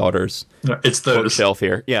on my daughter's bookshelf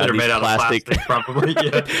here. Yeah, they're made out of plastic, probably.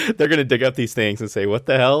 Yeah, they're going to dig up these things and say, "What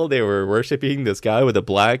the hell? They were worshiping this guy with a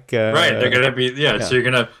black." Right, they're going to be So they're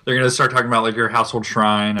going to start talking about like your household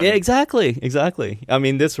shrine. Yeah, exactly. I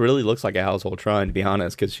mean, this really looks like a household shrine, to be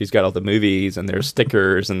honest, because she's got all the movies and there's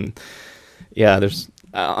stickers and there's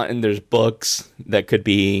books that could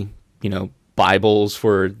be. Bibles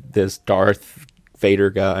for this Darth Vader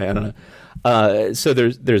guy. I don't know. So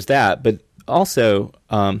there's that, but also,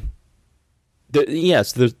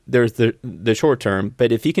 there's the short term.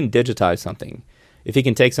 But if you can digitize something, if you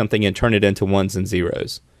can take something and turn it into ones and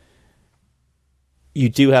zeros, you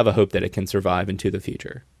do have a hope that it can survive into the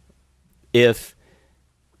future. If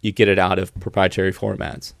you get it out of proprietary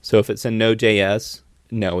formats. So if it's in Node.js,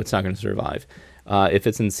 no, it's not going to survive. If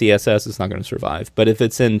it's in CSS, it's not going to survive. But if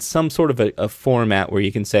it's in some sort of a format where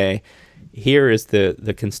you can say, here is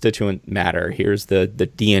the constituent matter, here's the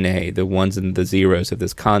DNA, the ones and the zeros of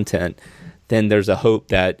this content, then there's a hope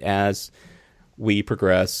that as we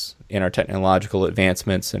progress in our technological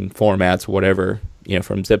advancements and formats, whatever,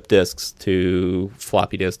 from zip disks to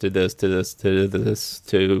floppy disk to this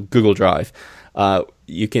to Google Drive,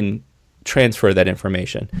 you can transfer that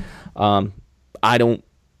information. I don't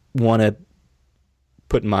want to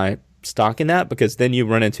put my stock in that because then you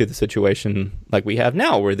run into the situation like we have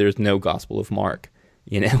now where there's no Gospel of Mark.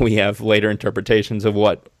 We have later interpretations of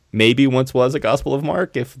what maybe once was a Gospel of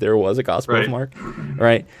Mark, if there was a Gospel of Mark,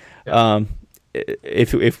 right? Yeah.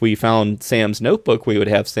 if we found Sam's notebook, we would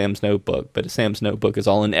have Sam's notebook. But Sam's notebook is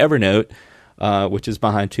all in Evernote, which is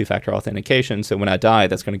behind two-factor authentication. So when I die,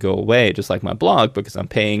 that's going to go away, just like my blog, because I'm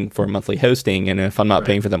paying for monthly hosting. And if I'm not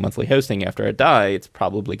paying for that monthly hosting after I die, it's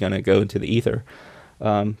probably going to go into the ether.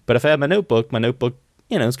 But if I have my notebook, it's going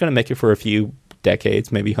to make it for a few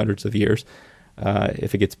decades, maybe hundreds of years.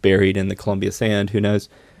 If it gets buried in the Columbia sand, who knows?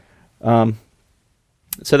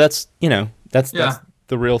 So that's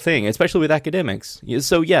the real thing, especially with academics.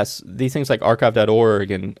 So yes, these things like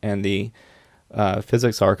archive.org and the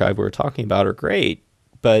physics archive we were talking about are great,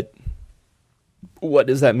 but what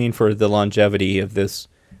does that mean for the longevity of this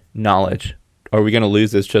knowledge? Are we going to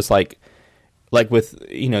lose this just like with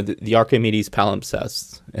the Archimedes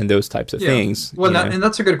palimpsests and those types of things? Well, and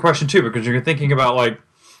that's a good question too, because you're thinking about like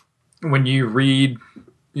when you read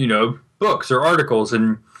books or articles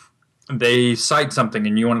and they cite something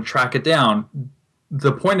and you want to track it down.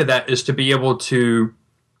 The point of that is to be able to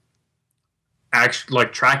actually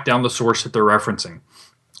track down the source that they're referencing.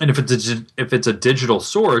 And if it's a digital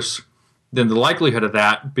source, then the likelihood of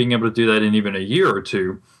that being able to do that in even a year or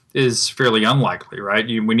two is fairly unlikely, right?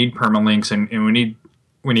 We need permalinks and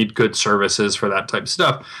we need good services for that type of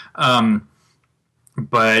stuff.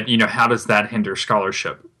 But how does that hinder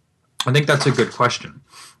scholarship? I think that's a good question,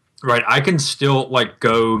 right? I can still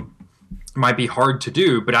go. It might be hard to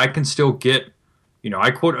do, but I can still get.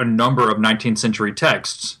 I quote a number of 19th century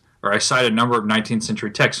texts, or I cite a number of 19th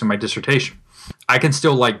century texts in my dissertation. I can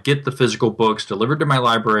still get the physical books delivered to my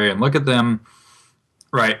library and look at them,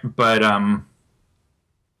 right? But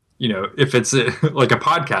if it's like a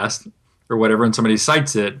podcast or whatever, and somebody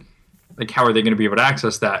cites it, how are they going to be able to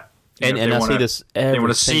access that? And I see this. They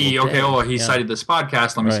want to see, he cited this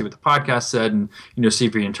podcast. Let me see what the podcast said, and see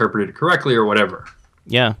if he interpreted it correctly or whatever.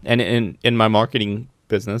 Yeah, and in my marketing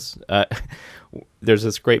business. There's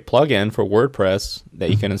this great plugin for WordPress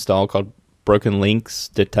that you can install called Broken Links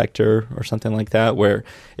Detector or something like that, where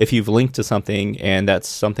if you've linked to something and that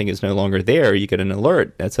something is no longer there, you get an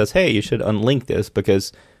alert that says, hey, you should unlink this,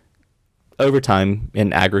 because over time,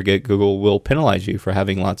 in aggregate, Google will penalize you for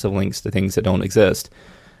having lots of links to things that don't exist,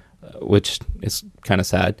 which is kind of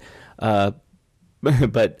sad.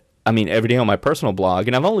 But I mean, every day on my personal blog,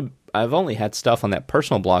 and I've only had stuff on that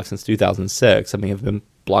personal blog since 2006. I mean, I've been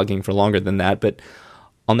blogging for longer than that, but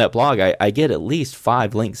on that blog, I get at least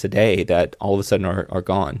 5 links a day that all of a sudden are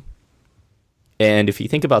gone. And if you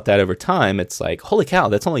think about that over time, it's like, holy cow,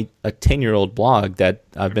 that's only a 10-year-old blog that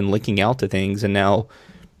I've been linking out to things, and now,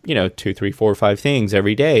 2, 3, 4, 5 things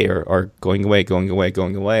every day are going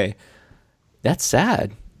away. That's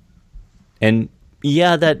sad. And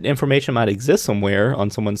yeah, that information might exist somewhere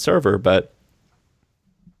on someone's server, but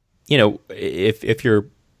if you're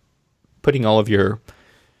putting all of your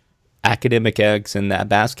academic eggs in that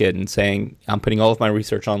basket and saying, I'm putting all of my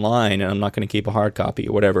research online and I'm not going to keep a hard copy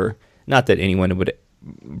or whatever, not that anyone would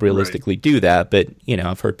realistically do that, but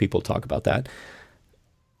I've heard people talk about that.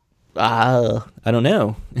 I don't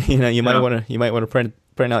know. You might want to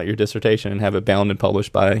print out your dissertation and have it bound and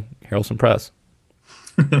published by Harrelson Press.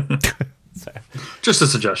 So, just a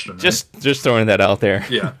suggestion. Right? Just throwing that out there.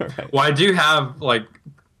 Yeah. Right. Well, I do have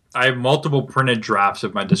I have multiple printed drafts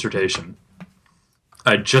of my dissertation,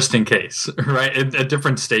 just in case, right? At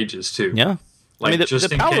different stages too. Yeah.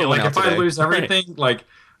 Just in case. If I lose everything,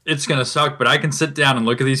 it's gonna suck. But I can sit down and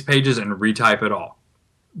look at these pages and retype it all.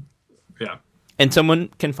 Yeah. And someone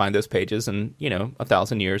can find those pages in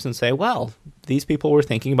 1,000 years and say, "Well, these people were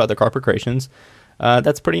thinking about the corporations.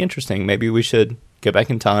 That's pretty interesting. Maybe we should go back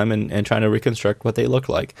in time and try to reconstruct what they look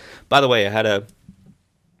like." By the way, I had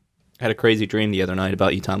a crazy dream the other night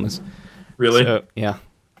about you, Thomas. Really? So, yeah.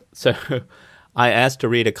 So I asked to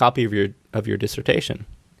read a copy of your dissertation,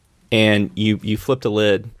 and you flipped a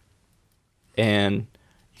lid, and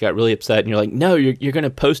you got really upset, and you're like, "No, you're going to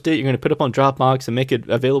post it. You're going to put it up on Dropbox and make it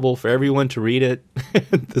available for everyone to read it."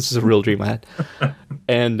 This is a real dream I had,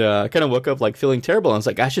 and I kind of woke up feeling terrible. I was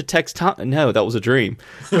like, "I should text Tom." No, that was a dream.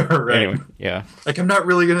 Right. Anyway, yeah. I'm not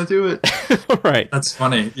really going to do it. Right. That's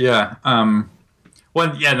funny. Yeah.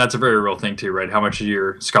 Well, yeah, that's a very real thing too, right? How much of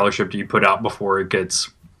your scholarship do you put out before it's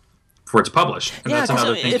published? And yeah, that's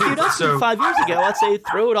another thing if too. you'd asked me 5 years ago, I'd say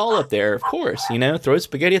throw it all up there. Of course, throw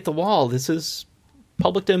spaghetti at the wall. This is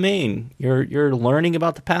public domain. You're learning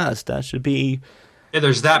about the past. That should be. Yeah,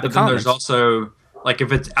 there's that, but then there's also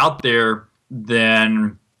if it's out there,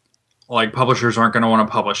 then publishers aren't going to want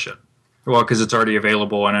to publish it. Well, because it's already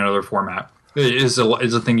available in another format. It is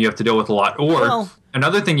a thing you have to deal with a lot. Or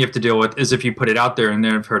another thing you have to deal with is if you put it out there, and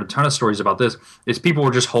then I've heard a ton of stories about this, is people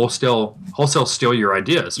will just wholesale steal your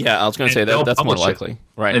ideas. Yeah, I was going to say that's more likely.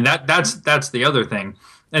 Right. And that's the other thing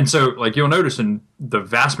And so, like, you'll notice in the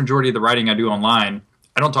vast majority of the writing I do online,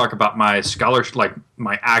 I don't talk about my scholarship, like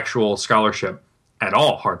my actual scholarship at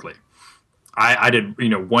all, hardly. I did,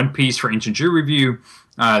 one piece for Ancient Jew Review,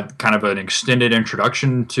 kind of an extended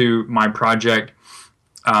introduction to my project.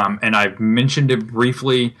 And I've mentioned it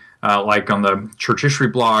briefly, like on the Church History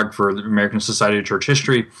blog for the American Society of Church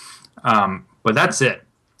History. But that's it.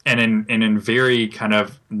 And in very kind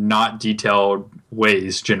of not detailed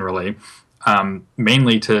ways, generally,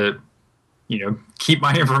 mainly to, keep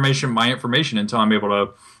my information until I'm able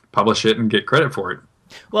to publish it and get credit for it.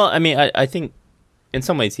 Well, I mean, I think in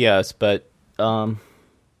some ways, yes, but I'm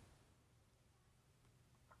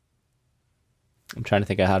trying to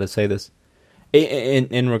think of how to say this.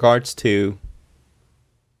 In regards to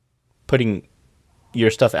putting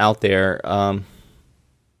your stuff out there,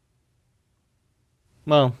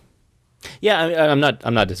 well, yeah, I'm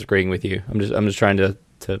not disagreeing with you. I'm just trying to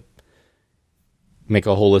make a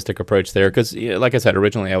holistic approach there, because, like I said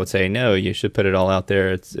originally, I would say no, you should put it all out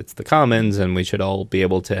there. It's the commons, and we should all be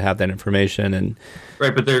able to have that information. And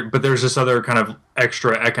right, but there's this other kind of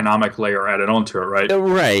extra economic layer added onto it, right?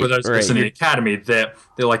 Right. For those of us in the academy, that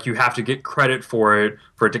they're like, you have to get credit for it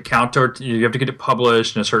to count toward, you have to get it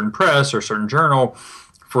published in a certain press or a certain journal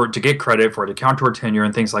for it to get credit, for it to count toward tenure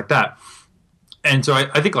and things like that. And so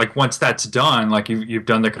I think, like, once that's done, like you've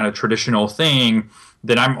done the kind of traditional thing,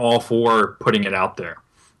 then I'm all for putting it out there,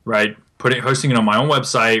 right? Hosting it on my own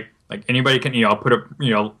website. Like, anybody can, I'll put up,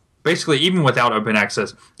 basically, even without open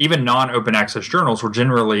access, even non-open access journals will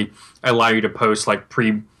generally allow you to post like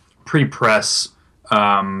pre-press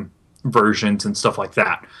versions and stuff like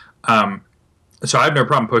that. So I have no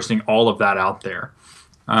problem posting all of that out there.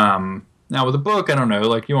 Now with a book, I don't know,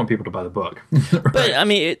 like, you want people to buy the book. Right? But I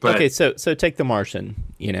mean, okay, so take The Martian,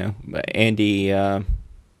 Andy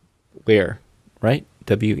Weir, right?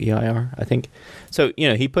 Weir, I think. So,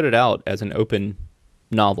 he put it out as an open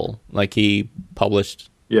novel. Like, he published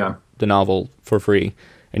the novel for free,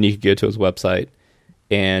 and you could go to his website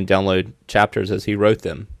and download chapters as he wrote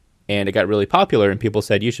them. And it got really popular, and people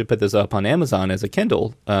said, you should put this up on Amazon as a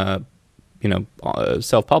Kindle,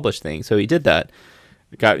 self-published thing. So he did that.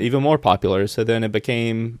 It got even more popular. So then it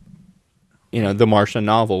became, The Martian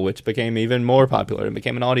novel, which became even more popular. It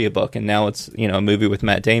became an audiobook, and now it's, a movie with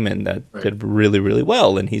Matt Damon that did really, really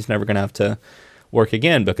well, and he's never going to have to work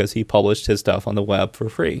again because he published his stuff on the web for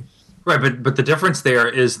free. Right, but the difference there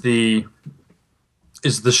is the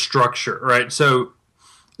structure, right? So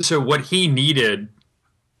what he needed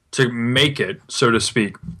to make it, so to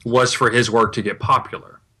speak, was for his work to get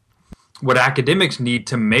popular. What academics need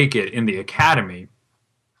to make it in the academy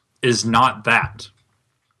is not that.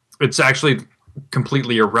 It's actually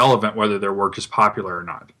completely irrelevant whether their work is popular or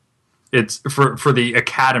not. It's for the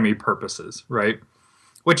academy purposes, right?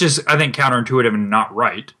 Which is, I think, counterintuitive and not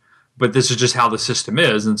right. But this is just how the system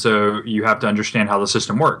is, and so you have to understand how the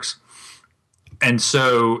system works. And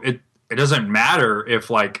so it doesn't matter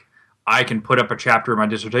if, like, I can put up a chapter of my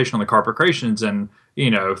dissertation on the Carpocratians and,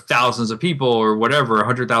 thousands of people or whatever,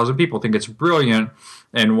 100,000 people think it's brilliant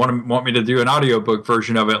and want me to do an audiobook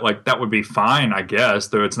version of it. Like, that would be fine, I guess,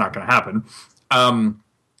 though it's not going to happen.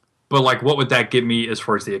 But, like, what would that get me as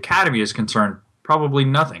far as the academy is concerned? Probably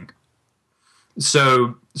nothing.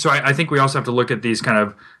 So I think we also have to look at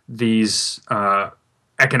these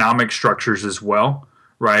economic structures as well,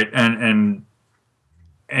 right? And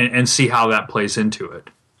see how that plays into it.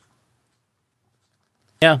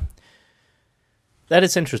 Yeah. That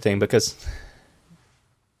is interesting because,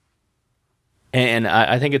 and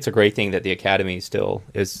I think it's a great thing that the academy still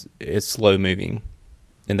is slow moving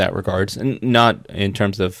in that regards, and not in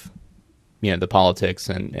terms of, the politics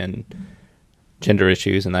and gender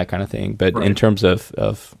issues and that kind of thing, but in terms of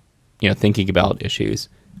thinking about issues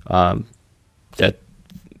that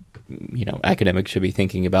academics should be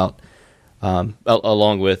thinking about,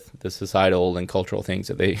 along with the societal and cultural things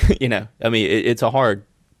that they I mean, it's a hard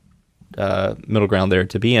middle ground there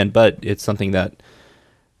to be in, but it's something that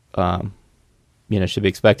should be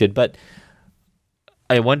expected. But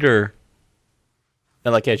I wonder,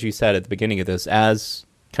 like, as you said at the beginning of this, as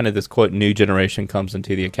kind of this quote new generation comes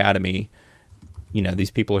into the academy,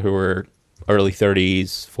 these people who are early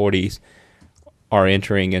 30s, 40s are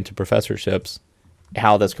entering into professorships,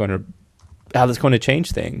 how that's going to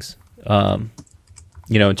change things,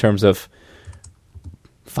 in terms of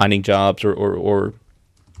finding jobs or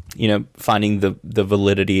finding the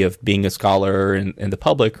validity of being a scholar in the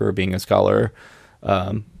public or being a scholar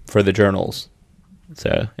for the journals.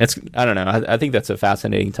 So I don't know. I think that's a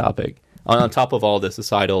fascinating topic. On top of all the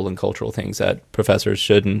societal and cultural things that professors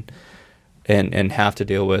should and have to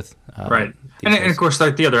deal with. Right. And of course,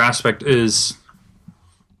 like, the other aspect is,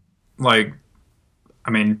 like,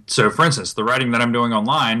 I mean, so for instance, the writing that I'm doing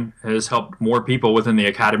online has helped more people within the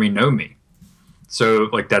academy know me. So,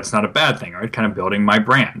 like, that's not a bad thing, right? Kind of building my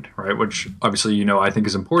brand, right? Which obviously, I think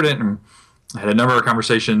is important. And I had a number of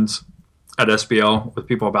conversations at SBL with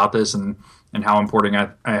people about this and how important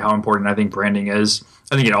I think branding is.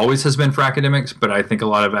 I think it always has been for academics, but I think a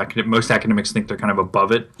lot of most academics think they're kind of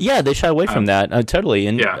above it. Yeah, they shy away from that totally.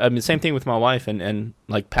 And yeah. I mean, same thing with my wife and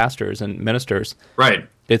like pastors and ministers. Right.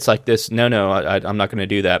 It's like this. No, I'm not going to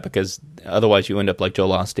do that because otherwise you end up like Joel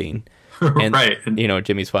Osteen. And, right.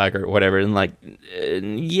 Jimmy Swaggart or whatever, and like,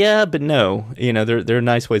 yeah, but no, there are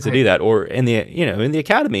nice ways to do that. Or in the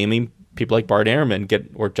academy, I mean, people like Bart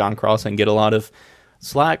Ehrman or John Crossan get a lot of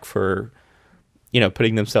slack for,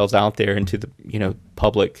 putting themselves out there into the,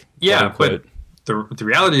 public. Yeah, but the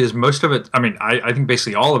reality is most of it. I mean, I think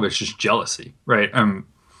basically all of it's just jealousy, right?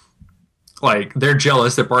 Like they're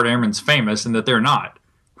jealous that Bart Ehrman's famous and that they're not.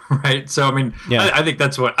 Right, so I mean, yeah. I think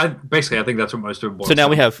that's what I think that's what most of it boils So now down.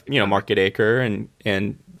 we have Mark Goodacre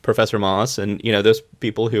and Professor Moss and those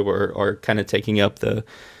people who are kind of taking up the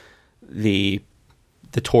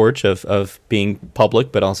torch of being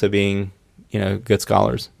public, but also being good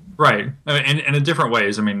scholars. Right, and in different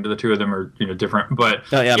ways. I mean, the two of them are different, but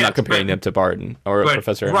I'm not comparing them to Barton or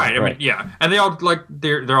Professor. Right, I mean, yeah, and they all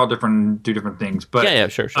they're all different, do different things.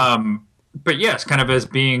 But sure. But yes, kind of as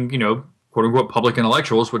being quote unquote public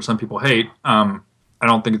intellectuals, which some people hate. I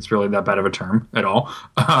don't think it's really that bad of a term at all.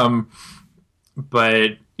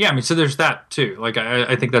 But yeah, I mean, so there's that too. Like,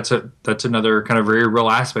 I think that's another kind of very real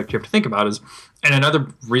aspect you have to think about and another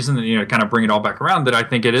reason that, kind of bring it all back around, that I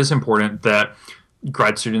think it is important that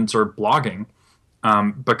grad students are blogging,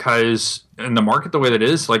 because in the market the way that it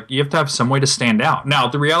is, like, you have to have some way to stand out. Now,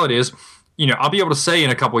 the reality is, I'll be able to say in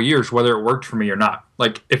a couple of years whether it worked for me or not.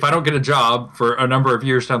 Like, if I don't get a job for a number of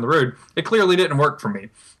years down the road, it clearly didn't work for me.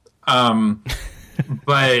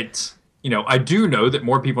 But, I do know that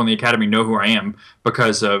more people in the academy know who I am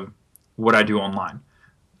because of what I do online.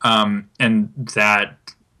 And that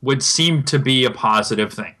would seem to be a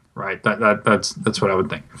positive thing, right? That's what I would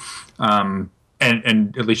think.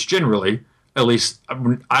 And at least generally,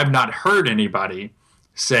 I've not heard anybody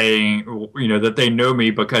saying, that they know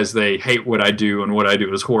me because they hate what I do and what I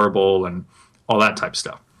do is horrible and all that type of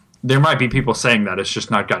stuff. There might be people saying that. It's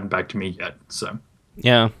just not gotten back to me yet. So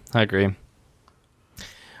yeah, I agree.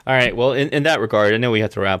 All right. Well, in that regard, I know we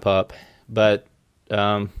have to wrap up, but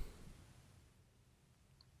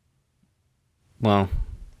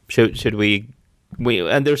should we?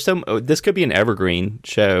 And there's this could be an evergreen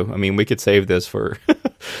show. I mean, we could save this for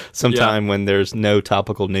some time when there's no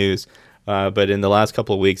topical news. But in the last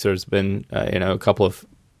couple of weeks, there's been a couple of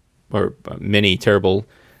or many terrible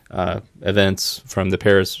events, from the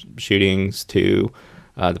Paris shootings to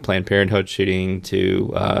the Planned Parenthood shooting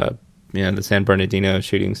to the San Bernardino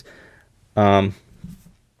shootings.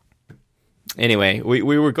 Anyway, we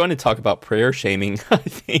were going to talk about prayer shaming, I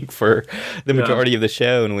think, for the majority of the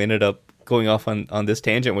show, and we ended up going off on this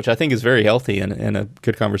tangent, which I think is very healthy and a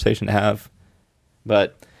good conversation to have.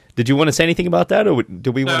 But did you want to say anything about that, or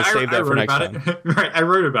do we want to save that for next time? Right, I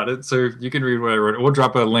wrote about it, so you can read what I wrote. We'll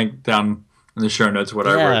drop a link down in the show notes. What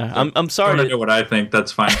I wrote. I'm sorry. I don't know what I think.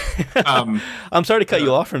 That's fine. I'm sorry to cut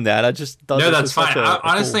you off from that. I just thought that's fine.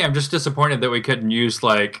 Honestly, I'm just disappointed that we couldn't use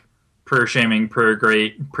like prayer shaming, prayer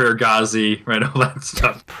great, prayer Ghazi, right? All that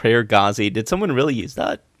stuff. Prayer Ghazi. Did someone really use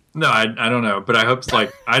that? No, I don't know, but I hope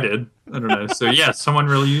I did. I don't know. So yeah, someone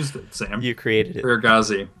really used it, Sam. You created it. Prayer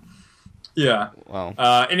Ghazi. Yeah. Wow.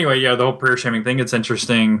 Anyway, the whole prayer shaming thing, it's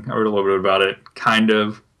interesting. I wrote a little bit about it, kind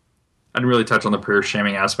of. I didn't really touch on the prayer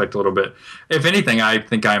shaming aspect a little bit. If anything, I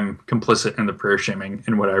think I'm complicit in the prayer shaming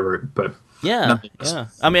in what I wrote. But yeah.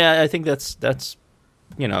 I mean, I think that's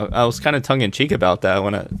I was kind of tongue in cheek about that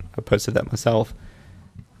when I posted that myself,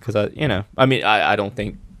 because I don't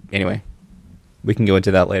think, anyway. We can go into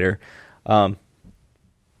that later. But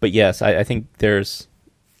yes, I think there's...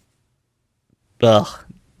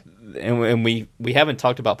 And we haven't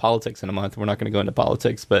talked about politics in a month. We're not going to go into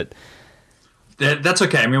politics, but... That's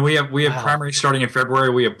okay. I mean, we have primary starting in February.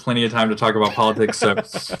 We have plenty of time to talk about politics. So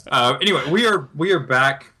anyway, we are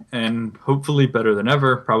back, and hopefully better than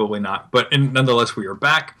ever. Probably not. But nonetheless, we are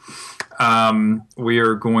back. We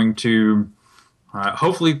are going to...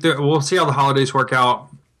 hopefully, we'll see how the holidays work out.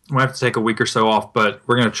 We'll have to take a week or so off, but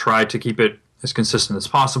we're going to try to keep it as consistent as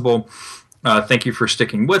possible. Thank you for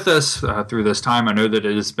sticking with us through this time. I know that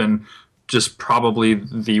it has been just probably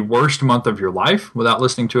the worst month of your life without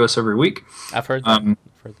listening to us every week. I've heard that.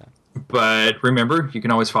 But remember, you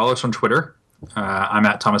can always follow us on Twitter. I'm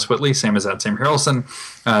at Thomas Whitley, same as at Sam Harrelson,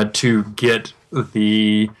 to get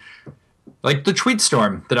the Like the tweet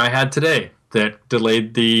storm that I had today that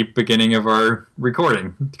delayed the beginning of our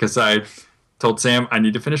recording because I told Sam I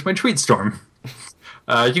need to finish my tweet storm.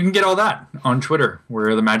 You can get all that on Twitter,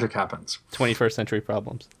 where the magic happens. 21st century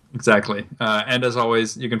problems. Exactly. And as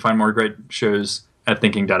always, you can find more great shows at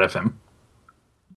thinking.fm.